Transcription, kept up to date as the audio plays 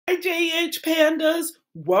JH Pandas.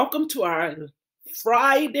 Welcome to our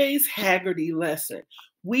Friday's Heggerty lesson.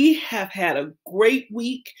 We have had a great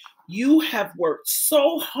week. You have worked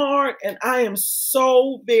so hard, and I am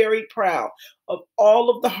so very proud of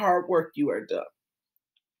all of the hard work you are done.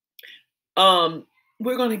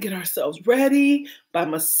 We're going to get ourselves ready by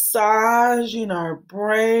massaging our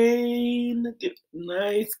brain. Get a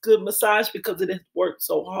nice, good massage because it has worked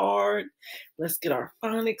so hard. Let's get our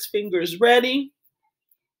phonics fingers ready.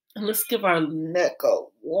 And let's give our neck a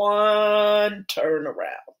one turn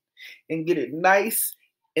around and get it nice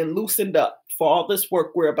and loosened up for all this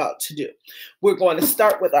work we're about to do. We're going to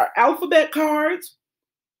start with our alphabet cards,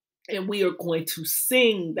 and we are going to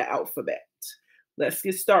sing the alphabet. Let's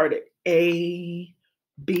get started. A,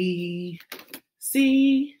 B,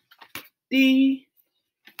 C, D,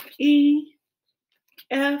 E,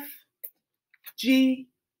 F, G,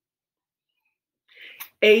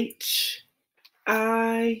 H,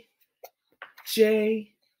 I,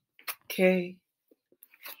 J, K,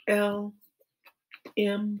 L,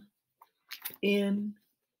 M, N,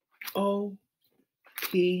 O,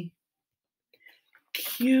 P,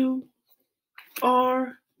 Q,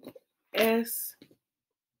 R, S,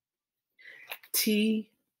 T,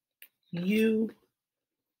 U,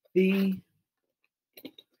 V,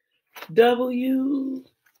 W,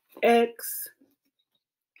 X,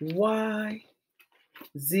 Y,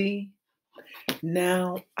 Z.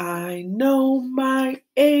 Now I know my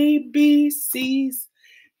ABCs.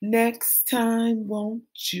 Next time,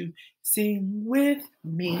 won't you sing with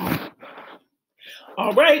me?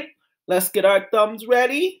 All right, let's get our thumbs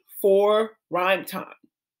ready for rhyme time.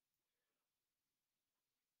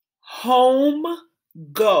 Home,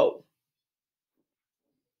 go.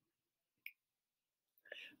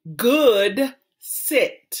 Good,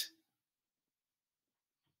 sit.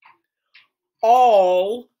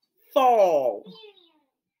 All, fall.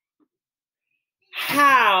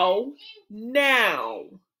 How, now.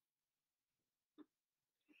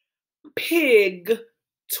 Pig,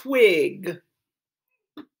 twig.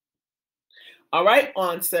 All right,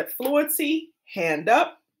 onset fluency, hand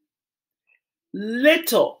up.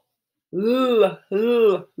 Little, little.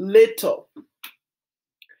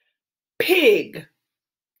 Pig,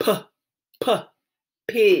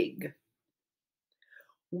 pig.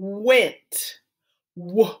 Went,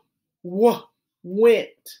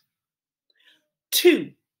 went.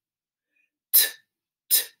 Two,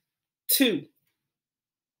 two.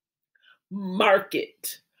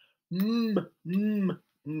 Market,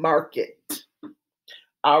 market.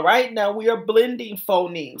 All right, now we are blending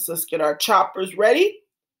phonemes. Let's get our choppers ready.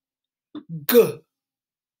 G,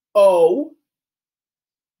 O,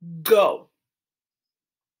 go.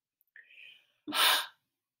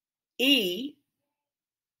 E,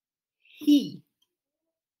 he.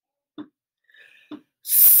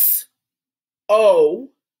 S, O,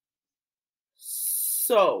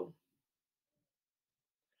 so.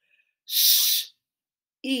 Sh,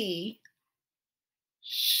 E,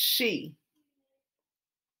 she.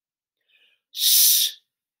 Sh,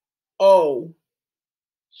 O,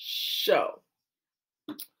 show.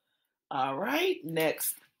 All right,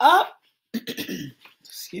 next up,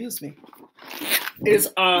 excuse me, is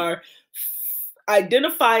our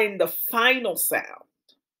identifying the final sound.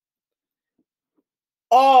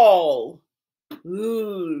 All,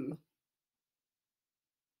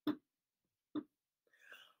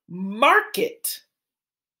 market,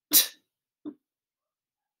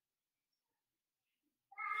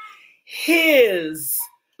 his,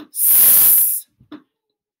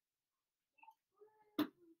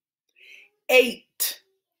 eight,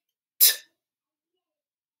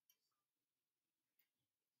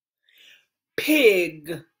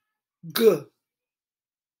 pig, g.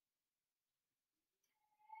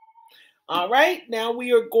 All right, now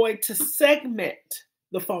we are going to segment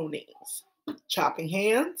the phonemes. Chopping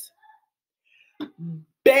hands.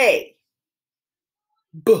 Bay,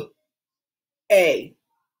 b, a.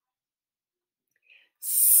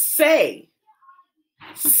 Say,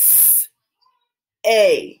 s,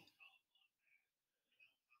 a.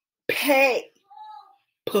 Pay,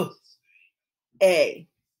 p, a.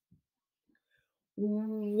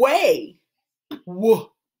 Way, w,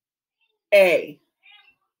 a.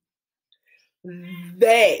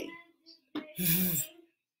 They, v,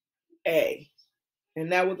 a.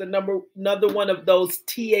 And that was another one of those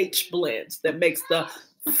TH blends that makes the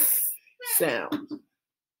sound.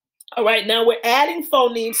 All right, now we're adding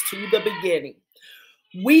phonemes to the beginning.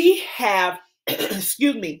 We have,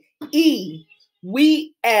 excuse me, E.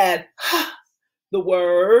 We add h. The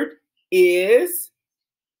word is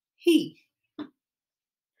he.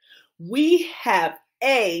 We have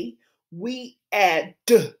A. We add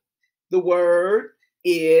d. The word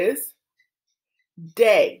is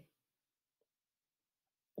day.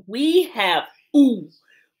 We have ooh.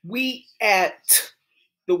 We at t.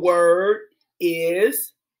 The word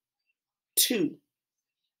is two.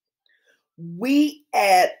 We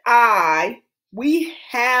at I. We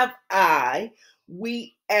have I.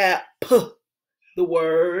 We at p. The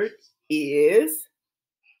word is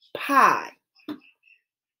pie.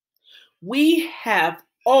 We have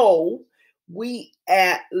O. We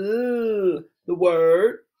at L. The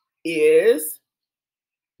word is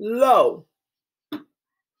low.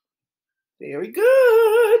 Very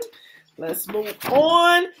good. Let's move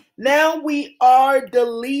on. Now we are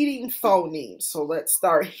deleting phonemes. So let's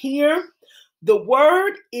start here. The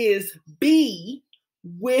word is be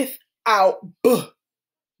without b.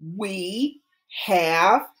 We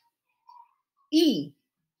have e.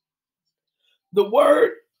 The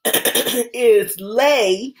word is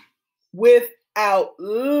lay without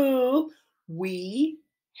l. We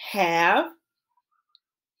have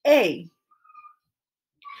a.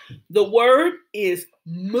 The word is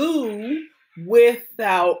moo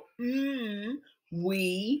without m.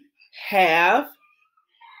 We have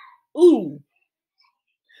ooh.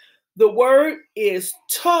 The word is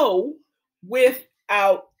toe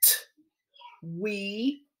without t.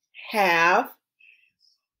 We have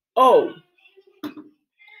o.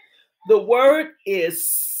 The word is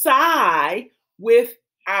sigh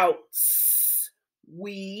without s.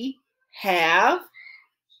 We have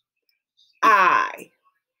I.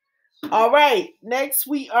 All right, next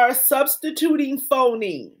we are substituting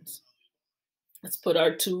phonemes. Let's put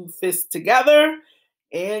our two fists together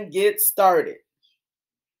and get started.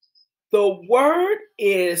 The word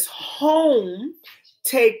is home.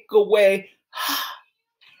 Take away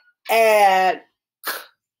add k.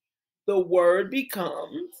 The word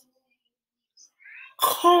becomes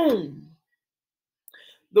comb.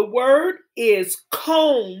 The word is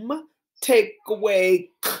comb. Take away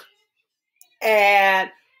k. Add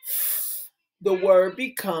f. The word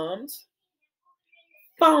becomes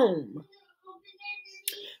foam.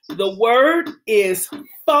 The word is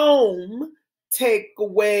foam. Take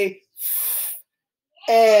away f.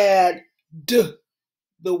 Add d.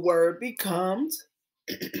 The word becomes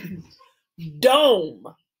dome.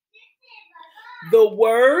 The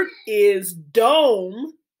word is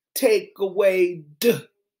dome. Take away d.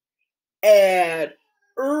 Add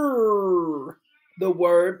er. The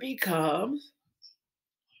word becomes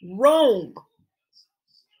Rome.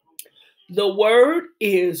 The word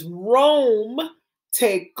is Rome.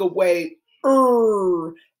 Take away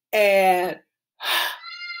add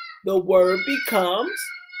the word becomes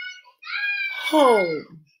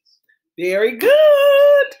home. Very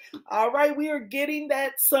good. All right, we are getting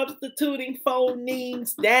that substituting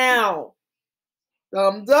phonemes down.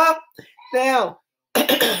 Thumbs up. Now,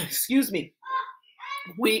 excuse me.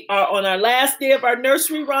 We are on our last day of our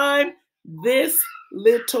nursery rhyme, This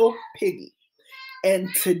Little Piggy. And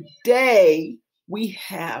today we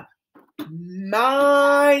have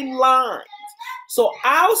 9 lines. So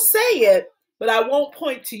I'll say it, but I won't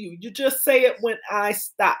point to you. You just say it when I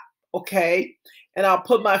stop, okay? And I'll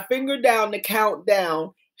put my finger down to count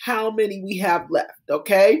down how many we have left,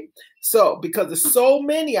 okay? So because there's so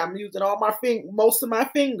many, I'm using all my most of my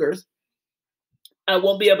fingers, I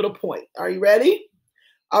won't be able to point. Are you ready?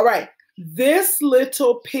 All right. This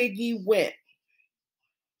little piggy went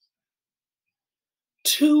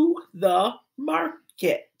to the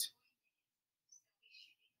market.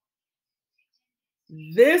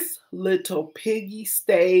 This little piggy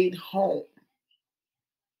stayed home.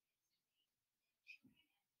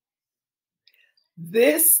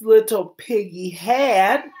 This little piggy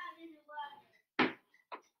had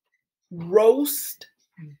roast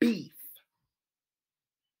beef.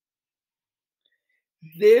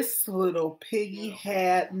 This little piggy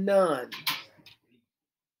had none.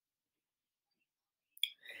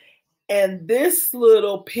 And this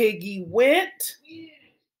little piggy went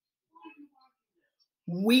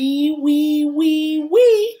wee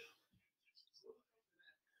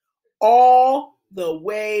all the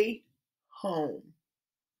way home.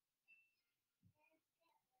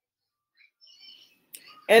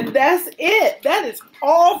 And that's it. That is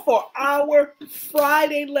all for our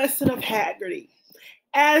Friday lesson of Heggerty.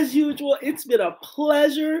 As usual, it's been a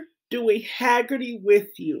pleasure doing Heggerty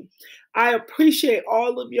with you. I appreciate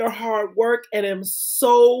all of your hard work and am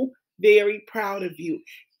so very proud of you.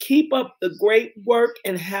 Keep up the great work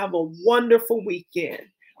and have a wonderful weekend.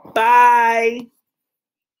 Bye.